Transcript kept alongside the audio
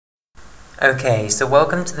Okay, so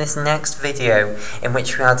welcome to this next video in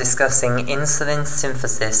which we are discussing insulin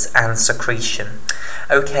synthesis and secretion.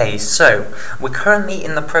 Okay, so we're currently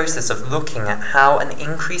in the process of looking at how an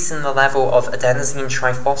increase in the level of adenosine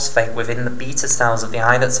triphosphate within the beta cells of the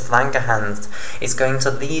islets of Langerhans is going to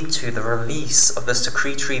lead to the release of the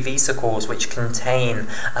secretory vesicles which contain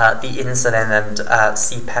the insulin and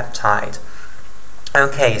C-peptide.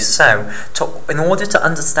 Okay, so in order to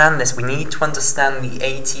understand this, we need to understand the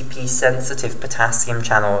ATP-sensitive potassium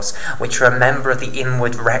channels, which are a member of the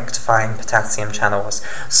inward rectifying potassium channels.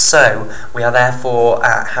 So we are therefore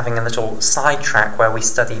having a little sidetrack where we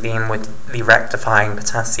study the inwardly rectifying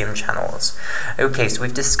potassium channels. Okay, so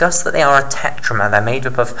we've discussed that they are a tetramer. They're made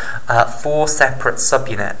up of 4 separate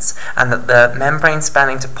subunits, and that the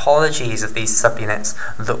membrane-spanning topologies of these subunits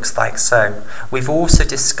looks like so. We've also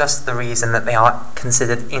discussed the reason that they are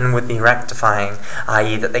considered inwardly rectifying,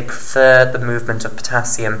 i.e. that they prefer the movement of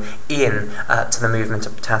potassium in to the movement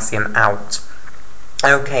of potassium out.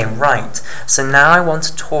 Okay, right, so now I want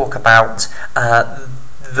to talk about the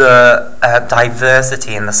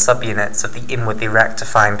diversity in the subunits of the inwardly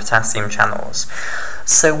rectifying potassium channels.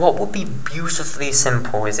 So what would be beautifully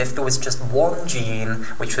simple is if there was just one gene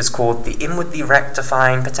which was called the inwardly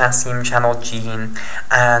rectifying potassium channel gene,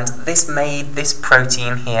 and this made this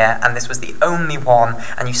protein here, and this was the only one,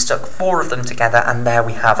 and you stuck 4 of them together, and there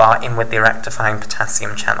we have our inwardly rectifying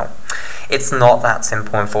potassium channel. It's not that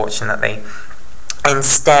simple, unfortunately.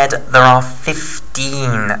 Instead, there are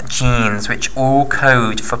 15 genes which all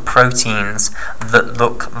code for proteins that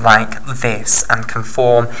look like this and can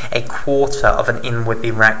form a quarter of an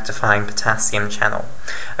inwardly rectifying potassium channel.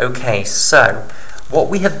 Okay, so what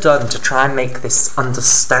we have done to try and make this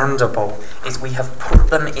understandable is we have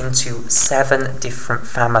put them into 7 different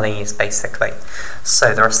families, basically.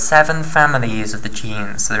 So there are 7 families of the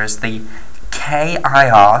genes. There is the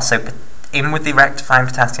KIR, so inwardly rectifying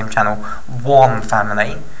potassium channel 1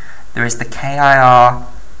 family, there is the KIR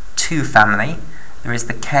 2 family, there is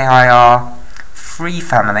the KIR 3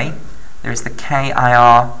 family, there is the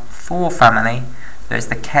KIR 4 family, there is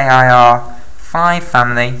the KIR 5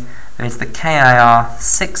 family, there is the KIR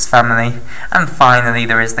 6 family, and finally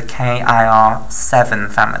there is the KIR 7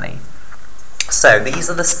 family. So these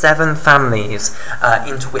are the 7 families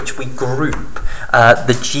into which we group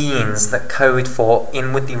the genes that code for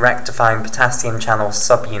inwardly rectifying potassium channel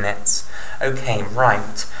subunits. Okay,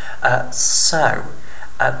 right. So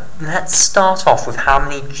let's start off with how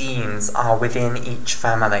many genes are within each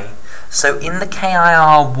family. So in the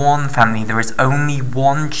KIR1 family, there is only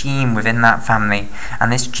 1 gene within that family, and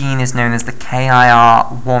this gene is known as the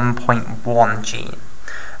KIR1.1 gene.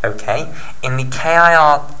 Okay, in the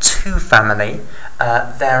KIR2 family,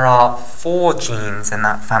 there are 4 genes in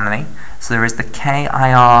that family. So there is the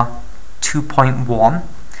KIR 2.1,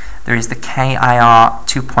 there is the KIR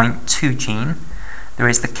 2.2 gene, there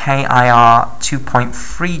is the KIR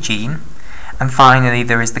 2.3 gene, and finally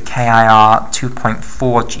there is the KIR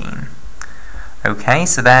 2.4 gene. Okay,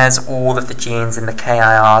 so there's all of the genes in the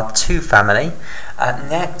KIR2 family.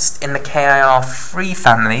 Next, in the KIR3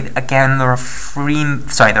 family, again there are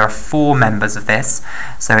 4 members of this.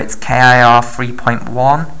 So it's KIR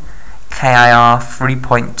 3.1, KIR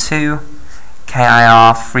 3.2,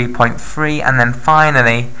 KIR 3.3, and then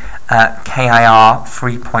finally KIR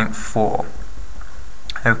 3.4.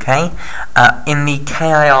 Okay, in the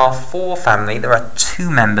KIR4 family, there are 2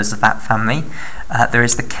 members of that family. There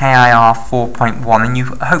is the KIR 4.1, and you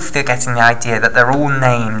hopefully are getting the idea that they're all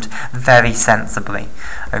named very sensibly.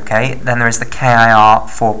 Okay, then there is the KIR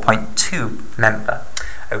 4.2 member.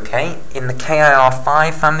 Okay, in the KIR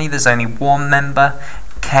 5 family, there's only 1 member,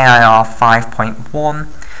 KIR 5.1.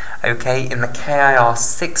 Okay, in the KIR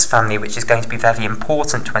 6 family, which is going to be very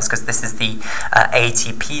important to us because this is the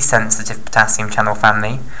ATP-sensitive potassium channel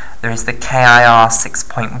family, there is the KIR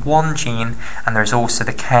 6.1 gene, and there is also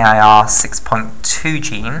the KIR 6.2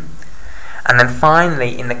 gene. And then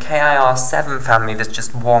finally, in the KIR 7 family, there's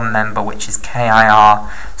just 1 member, which is KIR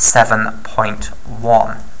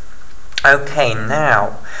 7.1. Okay,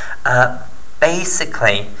 now,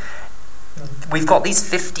 basically, we've got these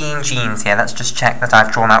 15 genes here. Let's just check that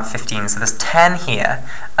I've drawn out 15. So there's 10 here,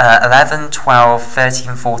 11, 12,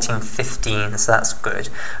 13, 14, 15, so that's good.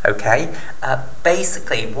 Okay,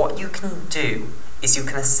 basically what you can do is you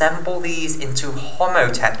can assemble these into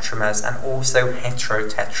homotetramers and also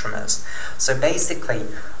heterotetramers. So basically,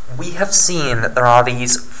 we have seen that there are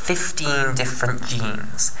these 15 different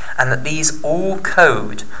genes, and that these all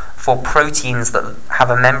code for proteins that have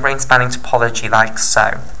a membrane-spanning topology like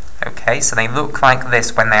so. Okay, so they look like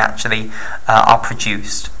this when they actually are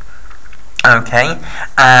produced. Okay,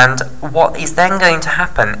 and what is then going to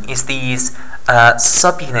happen is these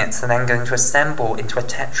subunits are then going to assemble into a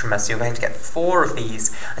tetramer. So you're going to get 4 of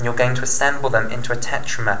these, and you're going to assemble them into a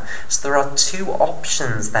tetramer. So there are 2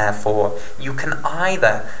 options, therefore. You can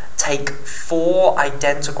either take 4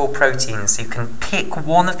 identical proteins. So you can pick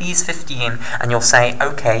one of these 15, and you'll say,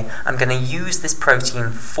 okay, I'm going to use this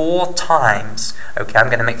protein 4 times. Okay, I'm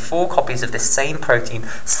going to make 4 copies of this same protein,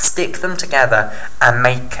 stick them together, and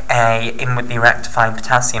make a inwardly rectifying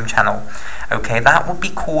potassium channel. Okay, that would be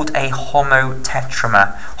called a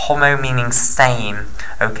homotetramer. Homo meaning same.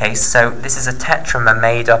 Okay, so this is a tetramer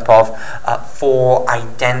made up of 4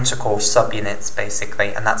 identical subunits,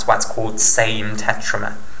 basically, and that's why it's called same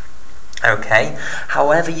tetramer. Okay,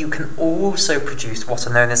 however, you can also produce what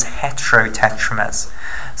are known as heterotetramers.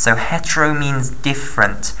 So hetero means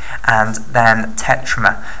different, and then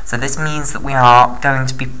tetramer. So this means that we are going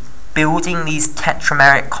to be building these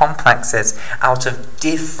tetrameric complexes out of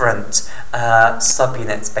different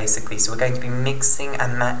subunits, basically. So we're going to be mixing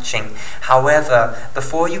and matching. However,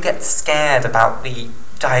 before you get scared about the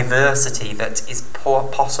diversity that is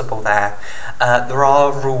possible there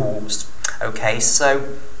are rules. Okay,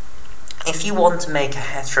 so if you want to make a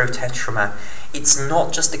heterotetramer, it's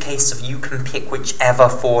not just a case of you can pick whichever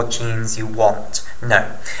 4 genes you want.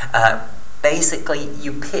 No. Basically,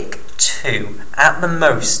 you pick 2. At the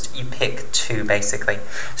most, you pick 2, basically.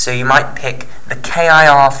 So you might pick the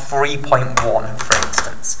KIR 3.1, for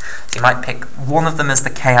instance. So you might pick one of them as the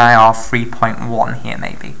KIR 3.1 here,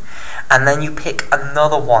 maybe. And then you pick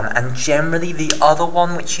another one, and generally the other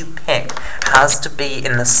one which you pick has to be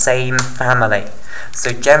in the same family.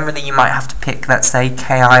 So generally you might have to pick, let's say,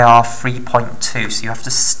 KIR 3.2, so you have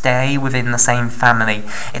to stay within the same family.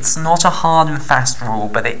 It's not a hard and fast rule,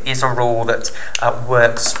 but it is a rule that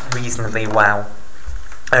works reasonably well.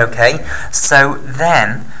 Okay, so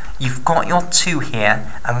then you've got your 2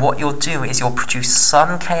 here, and what you'll do is you'll produce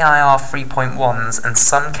some KIR 3.1s and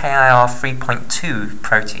some KIR 3.2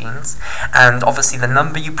 proteins, and obviously the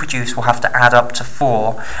number you produce will have to add up to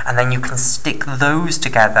 4, and then you can stick those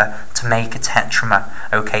together to make a tetramer.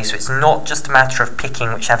 Okay, so it's not just a matter of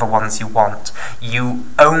picking whichever ones you want. You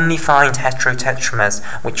only find heterotetramers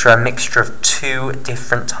which are a mixture of 2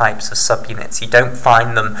 different types of subunits. You don't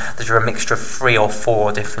find them that are a mixture of 3 or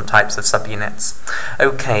 4 different types of subunits.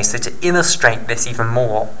 Okay, so to illustrate this even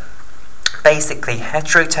more, basically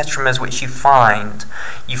heterotetramers which you find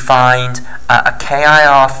a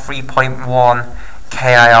KIR 3.1,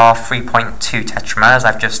 KIR 3.2 tetramer, as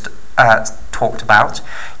I've just talked about.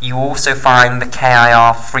 You also find the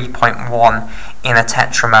KIR 3.1 in a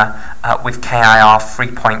tetramer with KIR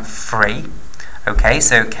 3.3. Okay,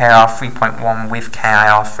 so KIR 3.1 with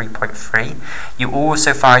KIR 3.3. You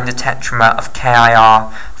also find a tetramer of KIR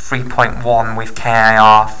 3.1 with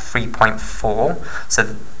KIR 3.4.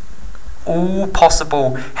 So all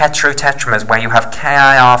possible heterotetramers where you have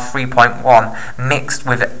KIR 3.1 mixed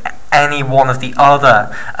with any one of the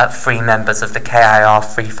other 3 members of the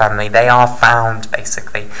KIR3 family, they are found,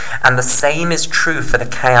 basically. And the same is true for the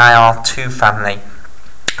KIR2 family.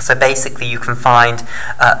 So basically you can find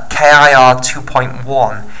KIR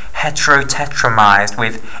 2.1 heterotetramized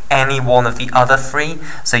with any one of the other 3.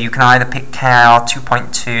 So you can either pick KIR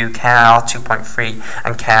 2.2, KIR 2.3,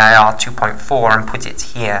 and KIR 2.4 and put it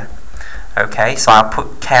here. Okay, so I'll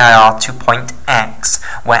put KIR 2.x,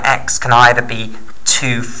 where x can either be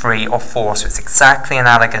 2, 3, or 4, so it's exactly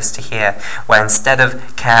analogous to here, where instead of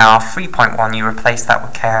KIR 3.1 you replace that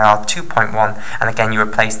with KIR 2.1, and again you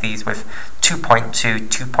replace these with 2.2,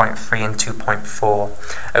 2.3, and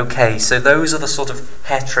 2.4. Okay, so those are the sort of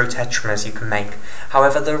heterotetramers you can make.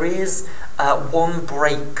 However, there is one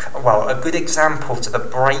break, well, a good example to the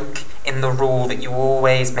break in the rule that you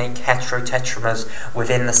always make heterotetramers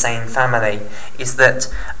within the same family, is that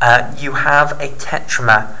you have a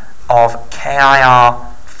tetramer of KIR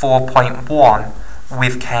 4.1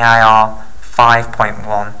 with KIR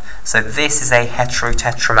 5.1. So this is a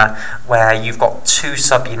heterotetramer where you've got 2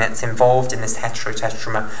 subunits involved in this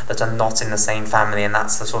heterotetramer that are not in the same family, and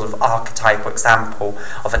that's the sort of archetypal example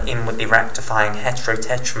of an inwardly rectifying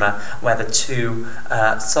heterotetramer where the 2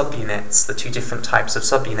 subunits, the 2 different types of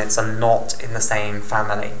subunits, are not in the same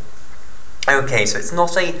family. Okay, so it's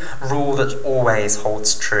not a rule that always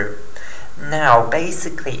holds true. Now,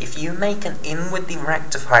 basically, if you make an inwardly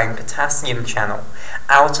rectifying potassium channel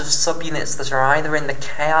out of subunits that are either in the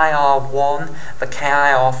KIR1, the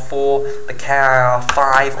KIR4, the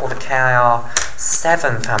KIR5, or the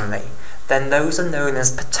KIR7 family, then those are known as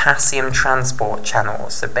potassium transport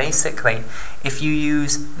channels. So basically, if you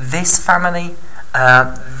use this family,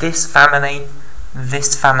 this family,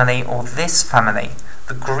 this family, or this family,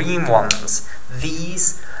 the green ones,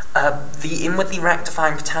 these the inwardly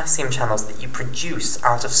rectifying potassium channels that you produce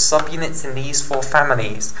out of subunits in these four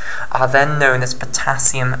families are then known as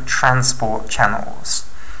potassium transport channels.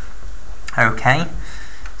 Okay,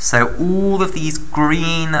 so all of these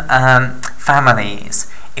green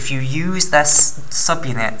families, if you use their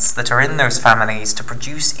subunits that are in those families to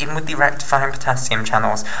produce inwardly rectifying potassium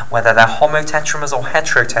channels, whether they're homotetramers or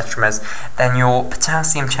heterotetramers, then your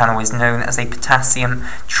potassium channel is known as a potassium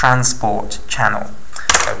transport channel.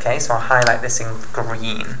 Okay, so I'll highlight this in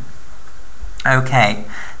green. Okay,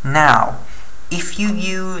 now, if you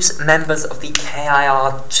use members of the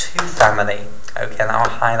KIR2 family, okay, and I'll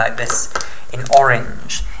highlight this in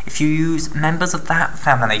orange. If you use members of that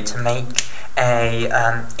family to make a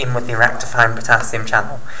inwardly rectifying potassium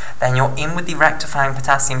channel, then your inwardly rectifying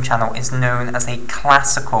potassium channel is known as a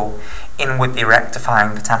classical inwardly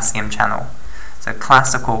rectifying potassium channel. So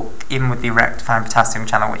classical inwardly rectifying potassium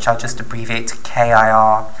channel, which I'll just abbreviate to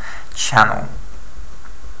KIR channel.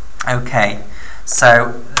 Okay,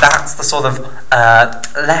 so that's the sort of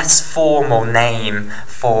less formal name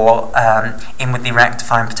for inwardly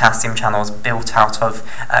rectifying potassium channels built out of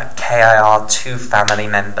KIR2 family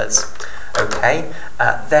members. Okay,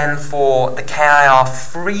 then for the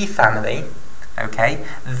KIR3 family, okay,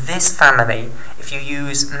 this family, if you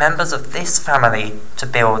use members of this family to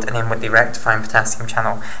build an inwardly rectifying potassium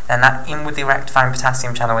channel, then that inwardly rectifying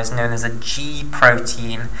potassium channel is known as a G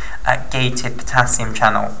protein gated potassium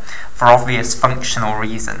channel for obvious functional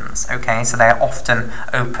reasons. Okay, so they are often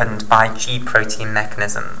opened by G protein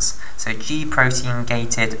mechanisms. So G protein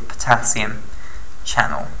gated potassium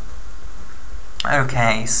channel.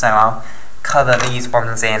 Okay, so I'll colour these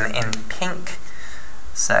ones in pink.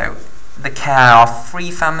 So the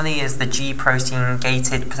KIR3 family is the G protein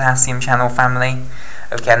gated potassium channel family.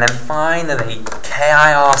 Okay, and then finally,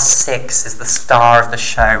 KIR6 is the star of the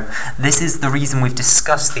show. This is the reason we've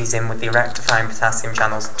discussed these inwardly rectifying potassium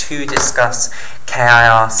channels, to discuss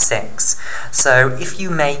KIR6. So if you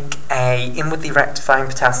make a inwardly rectifying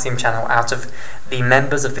potassium channel out of the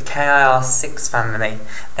members of the KIR6 family,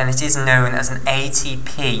 then it is known as an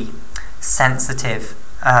ATP sensitive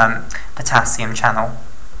potassium channel.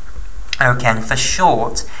 Okay, and for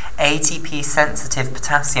short, ATP sensitive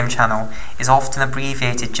potassium channel is often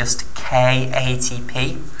abbreviated just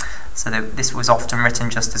KATP, so this was often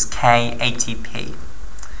written just as KATP.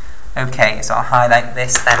 Okay, so I'll highlight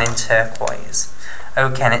this then in turquoise.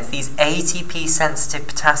 Okay, and it's these ATP sensitive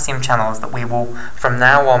potassium channels that we will from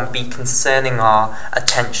now on be concerning our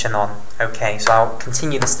attention on. Okay, so I'll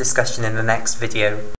continue this discussion in the next video.